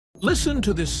Listen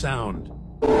to this sound.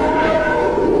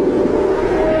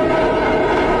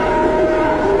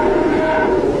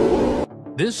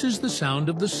 This is the sound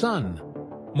of the sun,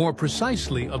 more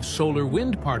precisely of solar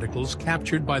wind particles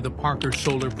captured by the Parker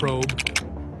Solar Probe.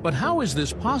 But how is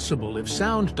this possible if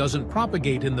sound doesn't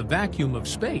propagate in the vacuum of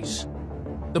space?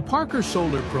 The Parker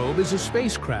Solar Probe is a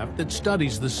spacecraft that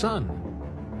studies the sun.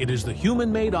 It is the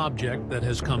human-made object that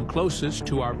has come closest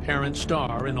to our parent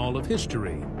star in all of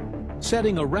history,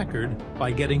 setting a record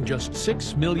by getting just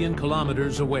 6 million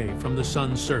kilometers away from the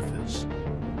sun's surface.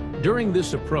 During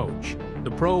this approach, the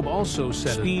probe also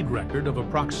set a speed record of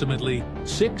approximately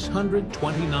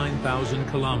 629,000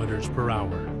 kilometers per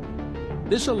hour.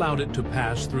 This allowed it to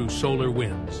pass through solar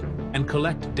winds and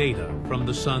collect data from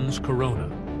the sun's corona.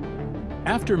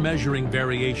 After measuring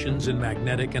variations in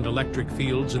magnetic and electric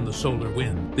fields in the solar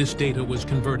wind, this data was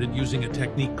converted using a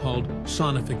technique called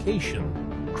sonification,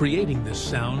 creating this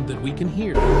sound that we can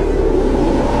hear.